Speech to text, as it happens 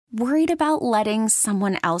Worried about letting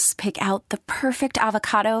someone else pick out the perfect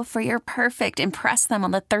avocado for your perfect impress them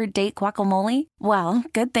on the third date guacamole? Well,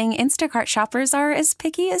 good thing Instacart shoppers are as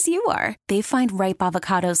picky as you are. They find ripe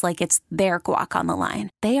avocados like it's their guac on the line.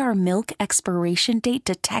 They are milk expiration date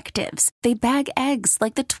detectives. They bag eggs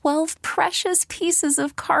like the 12 precious pieces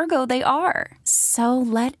of cargo they are. So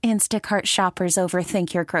let Instacart shoppers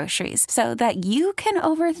overthink your groceries so that you can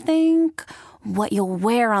overthink what you'll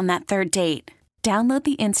wear on that third date. Download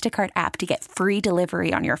the Instacart app to get free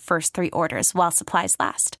delivery on your first 3 orders while supplies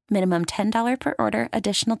last. Minimum $10 per order.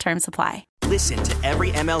 Additional terms apply. Listen to every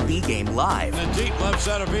MLB game live. In the deep left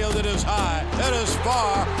center field, it is high, it is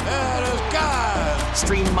far, it is God.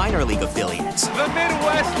 Stream minor league affiliates. The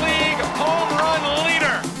Midwest League home run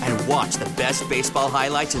leader. And watch the best baseball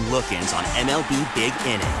highlights and look-ins on MLB Big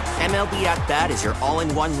Inning. MLB At Bat is your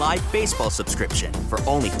all-in-one live baseball subscription for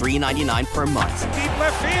only $3.99 per month. Deep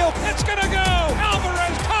left field, it's gonna go.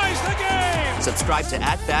 Alvarez ties the game. Subscribe to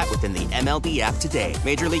At Bat within the MLB app today.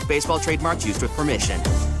 Major League Baseball trademarks used with permission.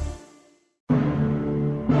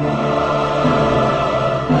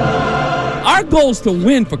 Our goal is to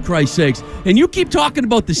win, for Christ's sakes. And you keep talking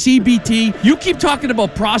about the CBT. You keep talking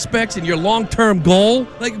about prospects and your long-term goal.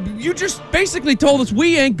 Like, you just basically told us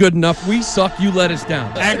we ain't good enough. We suck. You let us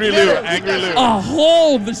down. Angry Lou, Angry Lou. A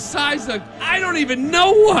hole the size of I don't even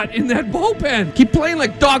know what in that bullpen. Keep playing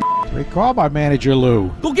like dog. Great call by manager Lou.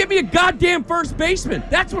 Go get me a goddamn first baseman.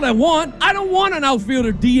 That's what I want. I don't want an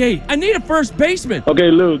outfielder DH. I need a first baseman. Okay,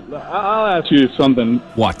 Lou, I'll ask you something.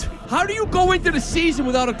 What? How do you go into the season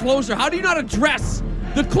without a closer? How do you not address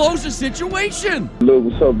the closer situation? Lou,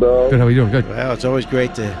 what's up, dog? Good, how are you doing? Good. Well, it's always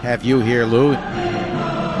great to have you here, Lou.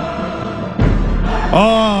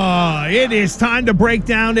 Oh, it is time to break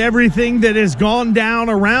down everything that has gone down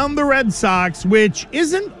around the Red Sox, which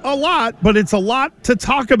isn't a lot, but it's a lot to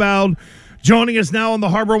talk about. Joining us now on the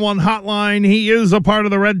Harbor One hotline, he is a part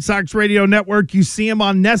of the Red Sox radio network. You see him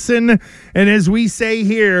on Nesson, and as we say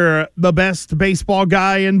here, the best baseball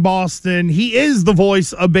guy in Boston. He is the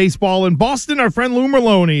voice of baseball in Boston, our friend Lou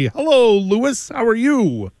Merloni. Hello, Louis. How are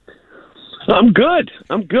you? I'm good.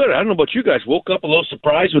 I don't know about you guys. Woke up a little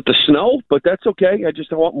surprised with the snow, but that's okay. I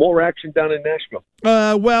just want more action down in Nashville.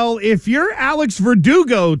 Well, if you're Alex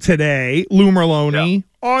Verdugo today, Lou Merloni,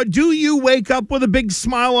 do you wake up with a big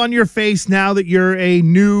smile on your face now that you're a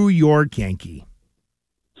New York Yankee?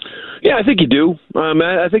 Yeah, I think you do.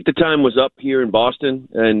 I think the time was up here in Boston,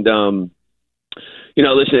 and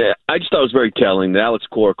listen, I just thought it was very telling that Alex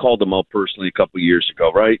Cora called him out personally a couple of years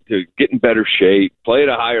ago, right? To get in better shape, play at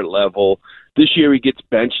a higher level. This year he gets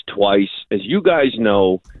benched twice. As you guys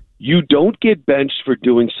know, you don't get benched for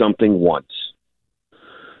doing something once.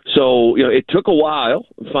 So, it took a while.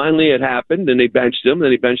 Finally it happened, and they benched him, then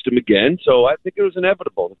they benched him again. So I think it was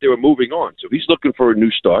inevitable that they were moving on. So he's looking for a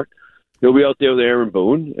new start. He'll be out there with Aaron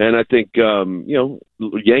Boone. And I think,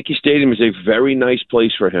 Yankee Stadium is a very nice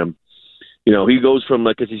place for him. He goes from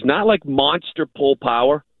because he's not like monster pull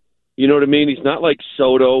power. You know what I mean? He's not like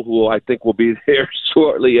Soto, who I think will be there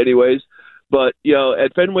shortly anyways. But,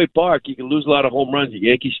 at Fenway Park, you can lose a lot of home runs at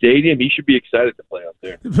Yankee Stadium. He should be excited to play out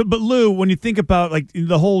there. But Lou, when you think about like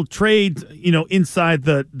the whole trade, inside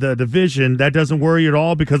the division, that doesn't worry you at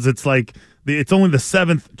all because it's like it's only the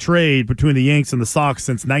 7th trade between the Yanks and the Sox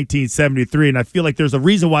since 1973. And I feel like there's a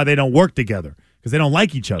reason why they don't work together because they don't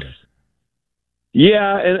like each other.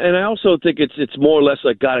 Yeah, and I also think it's more or less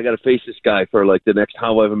like, God, I got to face this guy for like the next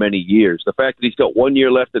however many years. The fact that he's got 1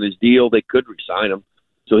 year left in his deal, they could re-sign him.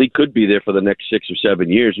 So he could be there for the next 6 or 7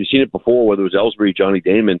 years. We've seen it before, whether it was Ellsbury, Johnny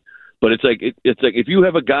Damon. But it's like if you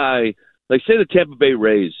have a guy, like say the Tampa Bay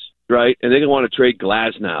Rays, right, and they want to trade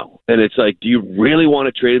Glasnow. And it's like, do you really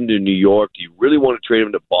want to trade him to New York? Do you really want to trade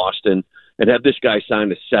him to Boston and have this guy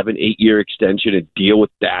sign a 7-8 year extension and deal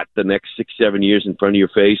with that the next 6-7 years in front of your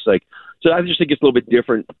face? So I just think it's a little bit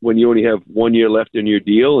different when you only have 1 year left in your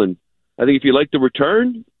deal. And I think if you like the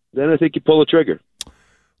return, then I think you pull the trigger.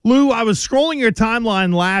 Lou, I was scrolling your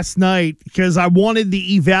timeline last night because I wanted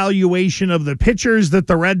the evaluation of the pitchers that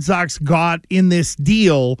the Red Sox got in this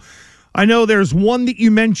deal. I know there's one that you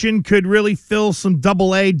mentioned could really fill some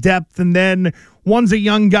double-A depth, and then one's a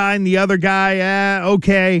young guy and the other guy,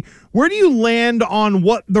 okay. Where do you land on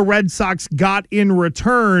what the Red Sox got in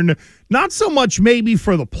return? Not so much maybe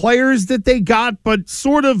for the players that they got, but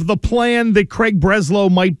sort of the plan that Craig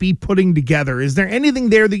Breslow might be putting together. Is there anything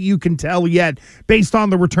there that you can tell yet based on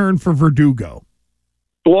the return for Verdugo?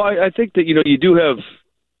 Well, I think that, you do have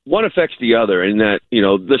one affects the other in that,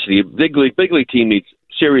 listen, the big league team needs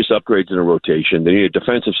serious upgrades in a rotation. They need a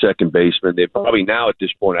defensive second baseman. They probably now at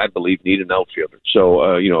this point, I believe, need an outfielder. So,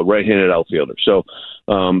 a right-handed outfielder. So,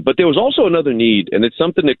 but there was also another need, and it's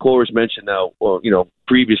something that Cora's mentioned now,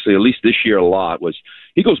 previously, at least this year a lot, was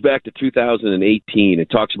he goes back to 2018 and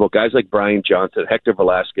talks about guys like Brian Johnson, Hector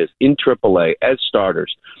Velasquez in AAA as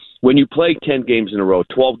starters. When you play 10 games in a row,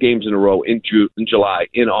 12 games in a row in July,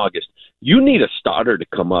 in August, you need a starter to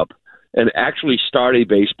come up and actually start a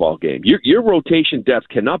baseball game. Your rotation depth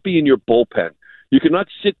cannot be in your bullpen. You cannot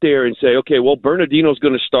sit there and say, okay, well, Bernardino's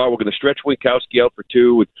going to start. We're going to stretch Winkowski out for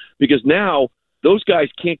 2, because now those guys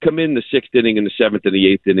can't come in the 6th inning and the 7th and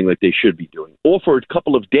the 8th inning like they should be doing, or for a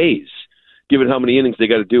couple of days, given how many innings they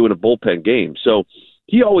got to do in a bullpen game. So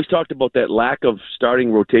he always talked about that lack of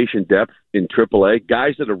starting rotation depth in AAA,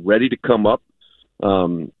 guys that are ready to come up.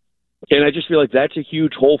 And I just feel like that's a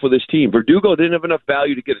huge hole for this team. Verdugo didn't have enough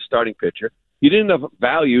value to get a starting pitcher. He didn't have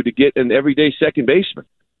value to get an everyday second baseman.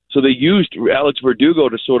 So they used Alex Verdugo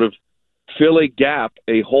to sort of fill a gap,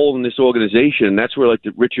 a hole in this organization, and that's where like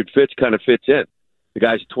the Richard Fitz kind of fits in. The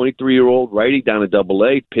guy's a 23-year-old righty down in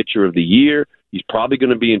AA, pitcher of the year. He's probably going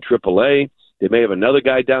to be in AAA. They may have another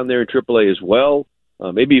guy down there in AAA as well,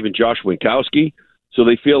 maybe even Josh Winkowski. So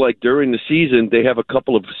they feel like during the season they have a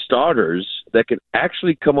couple of starters that can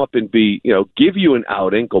actually come up and be, give you an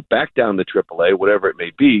outing, go back down to AAA, whatever it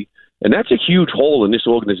may be. And that's a huge hole in this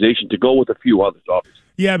organization to go with a few others, obviously.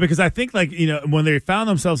 Yeah, because I think, when they found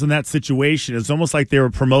themselves in that situation, it's almost like they were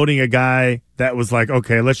promoting a guy that was like,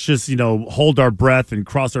 okay, let's just, hold our breath and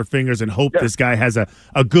cross our fingers and hope this guy has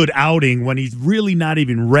a good outing when he's really not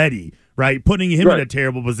even ready, right? Putting him in a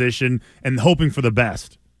terrible position and hoping for the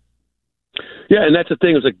best. Yeah, and that's the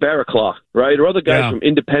thing. It was like Barraclaw, right? Or other guys from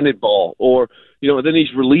independent ball. Or, and then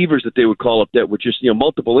these relievers that they would call up that were just,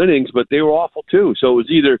 multiple innings, but they were awful too. So it was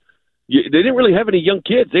either they didn't really have any young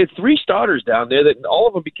kids. They had 3 starters down there that all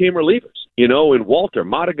of them became relievers, and Walter,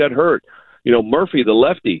 Mata got hurt, Murphy, the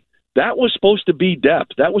lefty. That was supposed to be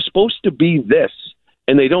depth. That was supposed to be this,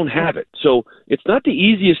 and they don't have it. So it's not the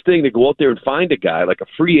easiest thing to go out there and find a guy like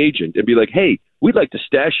a free agent and be like, hey, we'd like to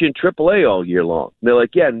stash you in AAA all year long. And they're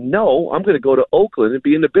like, yeah, no, I'm going to go to Oakland and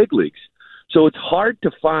be in the big leagues. So it's hard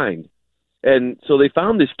to find. And so they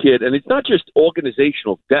found this kid, and it's not just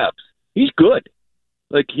organizational depth. He's good.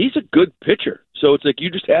 Like, he's a good pitcher. So it's like you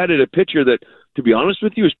just added a pitcher that, to be honest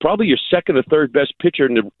with you, is probably your second or third best pitcher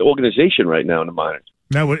in the organization right now in the minors.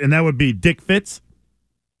 That would be Dick Fitz?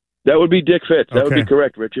 That would be Dick Fitz. That would be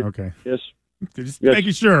correct, Richard. Okay. Yes. Just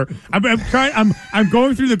making sure. I'm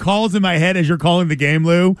going through the calls in my head as you're calling the game,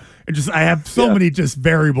 Lou. And I have so many just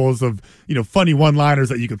variables of funny one-liners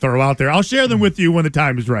that you can throw out there. I'll share them with you when the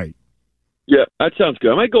time is right. Yeah, that sounds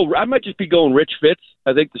good. I might just be going Rich Fitz,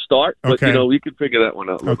 I think, to start. But, you can figure that one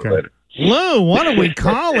out a little bit later. Lou, why don't we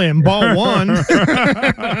call him ball one? Lou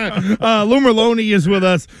Merloni is with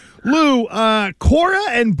us. Lou, Cora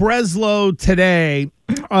and Breslow today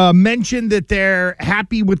mentioned that they're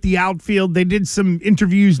happy with the outfield. They did some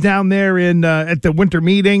interviews down there at the winter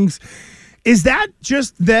meetings. Is that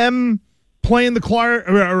just them playing the card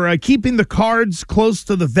or keeping the cards close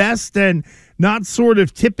to the vest and not sort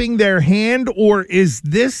of tipping their hand, or is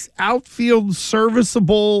this outfield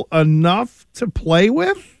serviceable enough to play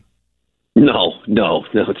with? No,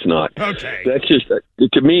 it's not. Okay. That's just,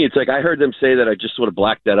 to me, it's like I heard them say that. I just sort of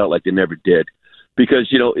blacked that out like they never did. Because,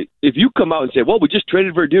 if you come out and say, well, we just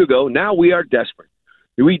traded Verdugo, now we are desperate.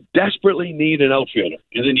 We desperately need an outfielder.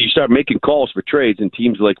 And then you start making calls for trades and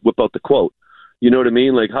teams like whip out the quote. You know what I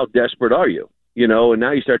mean? Like, how desperate are you? And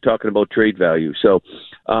now you start talking about trade value. So,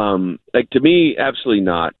 to me, absolutely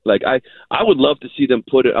not. Like, I would love to see them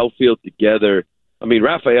put an outfield together. I mean,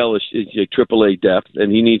 Rafael is a AAA depth,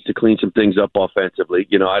 and he needs to clean some things up offensively.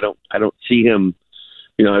 I don't see him.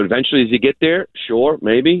 Eventually, does he get there? Sure,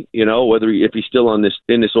 maybe. If he's still in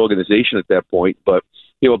this organization at that point. But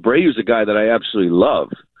Abreu's a guy that I absolutely love.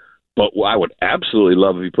 But I would absolutely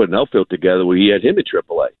love if he put an outfield together where he had him at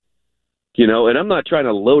AAA. And I'm not trying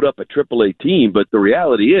to load up a AAA team, but the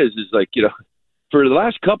reality is like, for the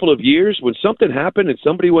last couple of years, when something happened and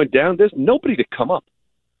somebody went down, there's nobody to come up.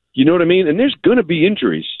 You know what I mean? And there's going to be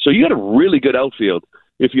injuries. So you got a really good outfield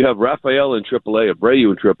if you have Rafael in AAA,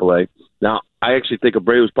 Abreu in AAA. Now, I actually think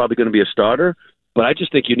Abreu is probably going to be a starter, but I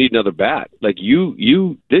just think you need another bat. Like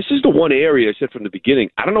this is the one area I said from the beginning.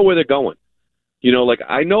 I don't know where they're going.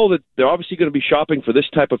 I know that they're obviously going to be shopping for this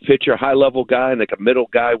type of pitcher, high-level guy, and like a middle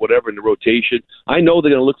guy, whatever, in the rotation. I know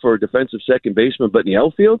they're going to look for a defensive second baseman, but in the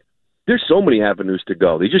outfield, there's so many avenues to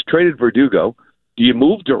go. They just traded Verdugo. Do you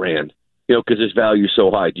move Duran, because his value is so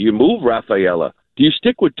high? Do you move Rafaela? Do you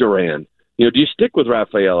stick with Duran? Do you stick with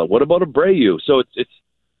Rafaela? What about Abreu? So it's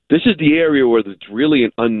this is the area where it's really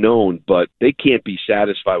an unknown, but they can't be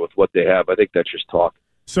satisfied with what they have. I think that's just talk.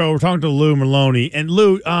 So we're talking to Lou Merloni. And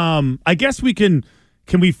Lou, I guess we can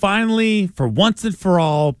we finally, for once and for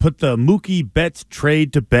all, put the Mookie Betts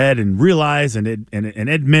trade to bed and realize and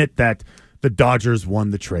admit that the Dodgers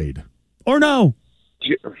won the trade? Or no?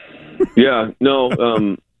 Yeah,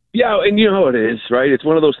 no. Yeah, and you know how it is, right? It's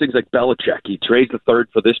one of those things like Belichick. He trades the third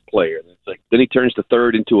for this player. And it's like, then he turns the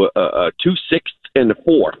third into a 2/6 and a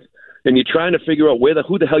 4th. And you're trying to figure out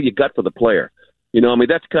who the hell you got for the player. You know, I mean,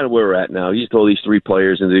 that's kind of where we're at now. He's told these 3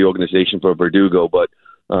 players into the organization for Verdugo, but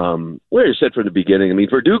where I said from the beginning, I mean,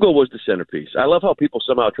 Verdugo was the centerpiece. I love how people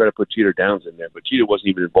somehow try to put Jeter Downs in there, but Jeter wasn't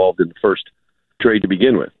even involved in the first trade to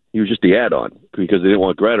begin with. He was just the add-on because they didn't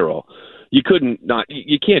want Gratterall. You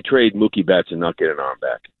can't trade Mookie Betts and not get an arm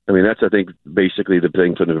back. I mean, that's, I think, basically the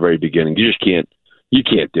thing from the very beginning. You just can't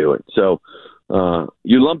do it. So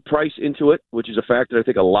you lump Price into it, which is a fact that I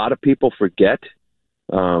think a lot of people forget.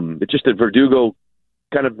 It's just that Verdugo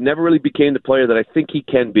kind of never really became the player that I think he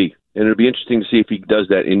can be. And it'll be interesting to see if he does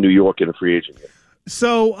that in New York in a free agent.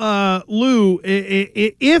 So, Lou,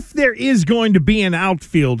 if there is going to be an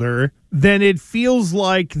outfielder, then it feels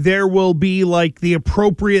like there will be like the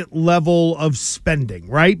appropriate level of spending,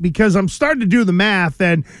 right? Because I'm starting to do the math,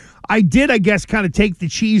 and I guess, kind of take the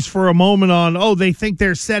cheese for a moment on, they think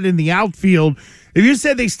they're set in the outfield. If you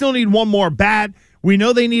said they still need one more bat, we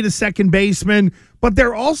know they need a second baseman, but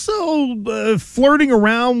they're also flirting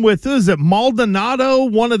around with, Maldonado,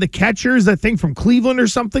 one of the catchers, I think from Cleveland or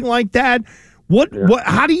something like that.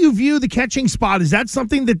 How do you view the catching spot? Is that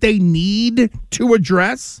something that they need to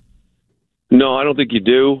address? No, I don't think you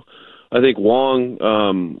do. I think Wong,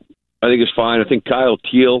 I think is fine. I think Kyle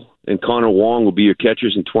Teal and Connor Wong will be your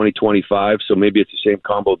catchers in 2025, so maybe it's the same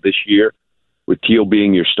combo this year, with Teal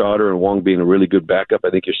being your starter and Wong being a really good backup. I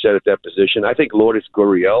think you're set at that position. I think Lourdes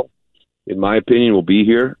Gurriel, in my opinion, will be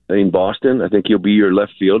here in Boston. I think he'll be your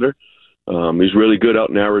left fielder. He's really good out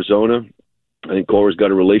in Arizona. I think Cora's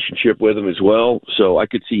got a relationship with him as well, so I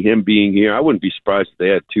could see him being here. I wouldn't be surprised if they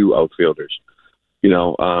had 2 outfielders. You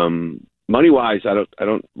know, money-wise, I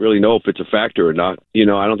don't really know if it's a factor or not. You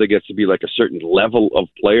know, I don't think it has to be like a certain level of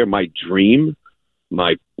player. My dream,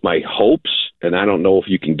 my hopes, and I don't know if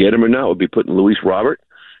you can get him or not, would be putting Luis Robert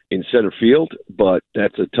in center field, but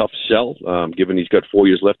that's a tough sell, given he's got 4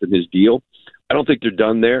 years left in his deal. I don't think they're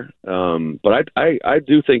done there, but I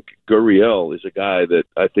do think Gurriel is a guy that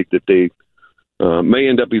I think that they may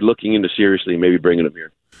end up be looking into seriously, maybe bringing him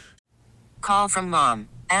here. Call from mom.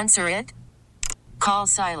 Answer it. Call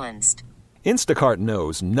silenced. Instacart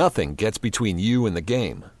knows nothing gets between you and the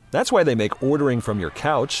game. That's why they make ordering from your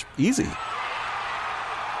couch easy.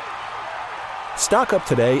 Stock up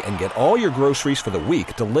today and get all your groceries for the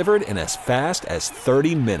week delivered in as fast as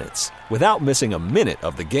 30 minutes without missing a minute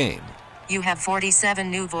of the game. You have 47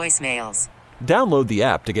 new voicemails. Download the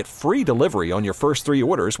app to get free delivery on your first 3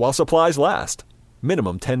 orders while supplies last.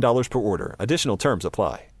 Minimum $10 per order. Additional terms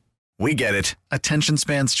apply. We get it. Attention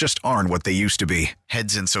spans just aren't what they used to be.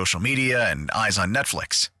 Heads in social media and eyes on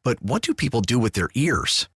Netflix. But what do people do with their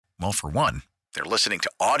ears? Well, for one, they're listening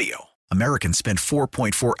to audio. Americans spend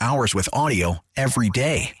 4.4 hours with audio every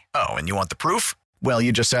day. Oh, and you want the proof? Well,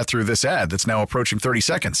 you just sat through this ad that's now approaching 30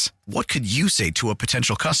 seconds. What could you say to a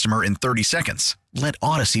potential customer in 30 seconds? Let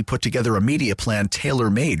Odyssey put together a media plan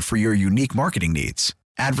tailor-made for your unique marketing needs.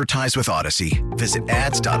 Advertise with Odyssey. Visit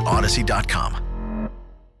ads.odyssey.com.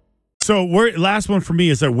 So, last one for me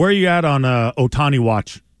is that where are you at on Ohtani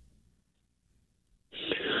watch?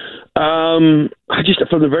 I just,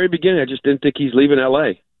 from the very beginning, I just didn't think he's leaving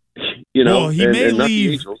L.A. You know, well, he may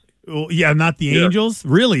leave. Not the Angels,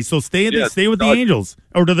 really. So stay with the Angels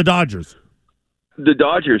or to the Dodgers. The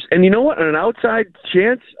Dodgers, and you know what? On an outside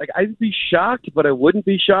chance, like I'd be shocked, but I wouldn't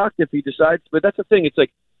be shocked if he decides. But that's the thing. It's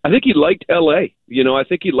like I think he liked L.A. You know, I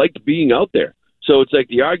think he liked being out there. So it's like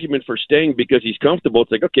the argument for staying because he's comfortable.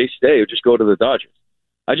 It's like, okay, stay or just go to the Dodgers.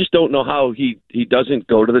 I just don't know how he doesn't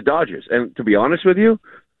go to the Dodgers. And to be honest with you,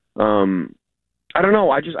 I don't know.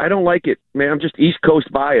 I don't like it, man. I'm just East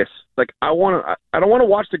Coast bias. Like I don't want to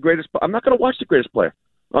watch the greatest. I'm not going to watch the greatest player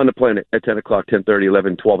on the planet at 10 o'clock, 10:30,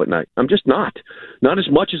 11, 12 at night. I'm just not as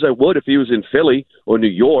much as I would if he was in Philly or New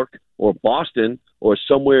York or Boston or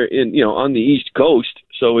somewhere in on the East Coast.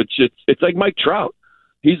 So it's like Mike Trout.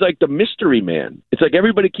 He's like the mystery man. It's like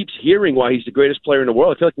everybody keeps hearing why he's the greatest player in the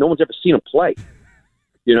world. I feel like no one's ever seen him play,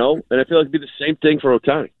 and I feel like it'd be the same thing for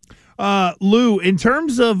Ohtani. Lou, in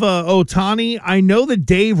terms of Ohtani, I know that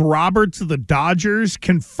Dave Roberts of the Dodgers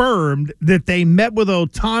confirmed that they met with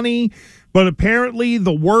Ohtani But apparently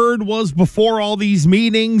the word was before all these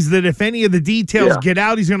meetings that if any of the details get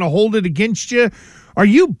out, he's going to hold it against you. Are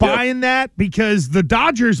you buying that? Because the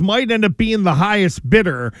Dodgers might end up being the highest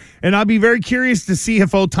bidder, and I'll be very curious to see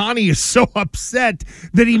if Ohtani is so upset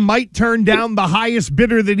that he might turn down the highest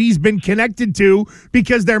bidder that he's been connected to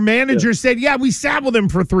because their manager said, we sat with him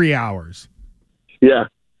for 3 hours. Yeah.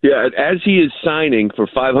 Yeah, as he is signing for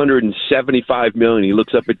 $575 million, he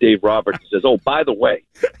looks up at Dave Roberts and says, "Oh, by the way,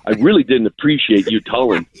 I really didn't appreciate you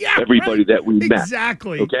telling everybody that we met."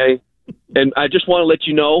 Exactly. Okay, and I just want to let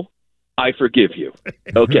you know, I forgive you.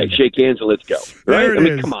 Okay, shake hands and let's go. Right? I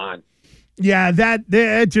mean, come on. Yeah,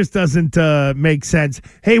 that just doesn't make sense.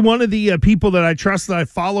 Hey, one of the people that I trust that I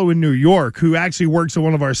follow in New York, who actually works at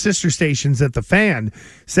one of our sister stations at The Fan,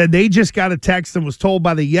 said they just got a text and was told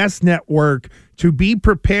by the Yes Network to be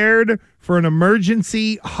prepared for an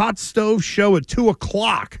emergency hot stove show at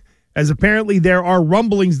 2:00, as apparently there are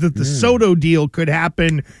rumblings that the Soto deal could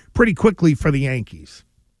happen pretty quickly for the Yankees.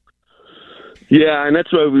 Yeah, and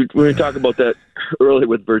that's why we were talking about that earlier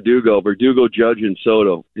with Verdugo, Judge, and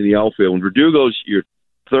Soto in the outfield. When Verdugo's your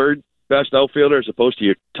third best outfielder as opposed to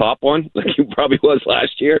your top one, like he probably was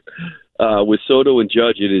last year, with Soto and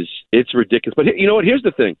Judge, it's ridiculous. But you know what? Here's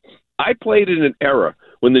the thing. I played in an era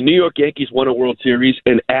when the New York Yankees won a World Series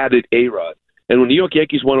and added A-Rod. And when the New York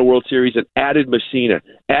Yankees won a World Series and added Messina,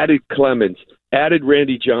 added Clemens, added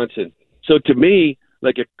Randy Johnson. So to me,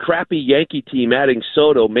 like a crappy Yankee team adding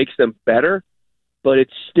Soto makes them better, but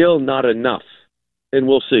it's still not enough. And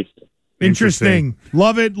we'll see. Interesting.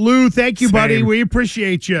 Love it. Lou, thank you, buddy. We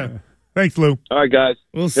appreciate you. Thanks, Lou. All right, guys.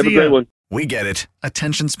 We'll see you. Have a great one. We get it.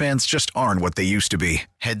 Attention spans just aren't what they used to be.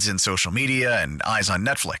 Heads in social media and eyes on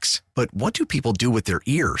Netflix. But what do people do with their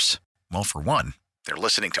ears? Well, for one, they're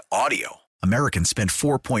listening to audio. Americans spend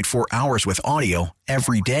 4.4 hours with audio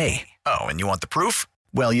every day. Oh, and you want the proof?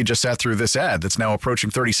 Well, you just sat through this ad that's now approaching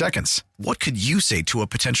 30 seconds. What could you say to a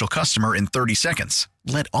potential customer in 30 seconds?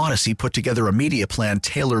 Let Odyssey put together a media plan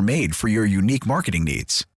tailor-made for your unique marketing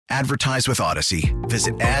needs. Advertise with Odyssey.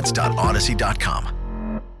 Visit ads.odyssey.com.